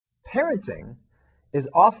Parenting is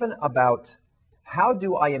often about, how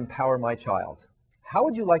do I empower my child? How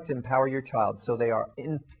would you like to empower your child so they are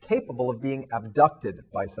incapable of being abducted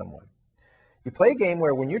by someone? You play a game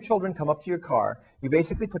where when your children come up to your car, you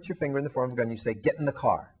basically put your finger in the form of a gun, you say, get in the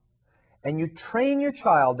car. And you train your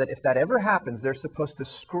child that if that ever happens, they're supposed to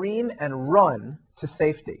scream and run to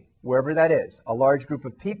safety, wherever that is, a large group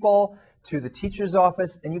of people, to the teacher's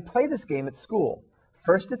office, and you play this game at school.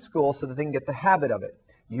 First at school so that they can get the habit of it.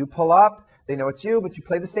 You pull up, they know it's you, but you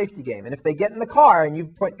play the safety game. And if they get in the car and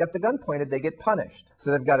you've got the gun pointed, they get punished. So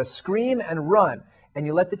they've got to scream and run, and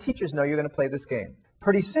you let the teachers know you're going to play this game.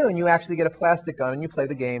 Pretty soon, you actually get a plastic gun and you play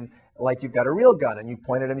the game like you've got a real gun, and you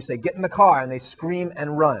point at them, you say, get in the car, and they scream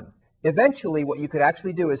and run. Eventually, what you could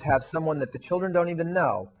actually do is have someone that the children don't even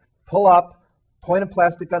know pull up, point a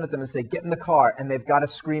plastic gun at them and say, get in the car, and they've got to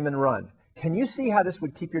scream and run. Can you see how this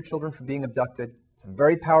would keep your children from being abducted? It's a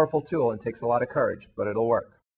very powerful tool and takes a lot of courage, but it'll work.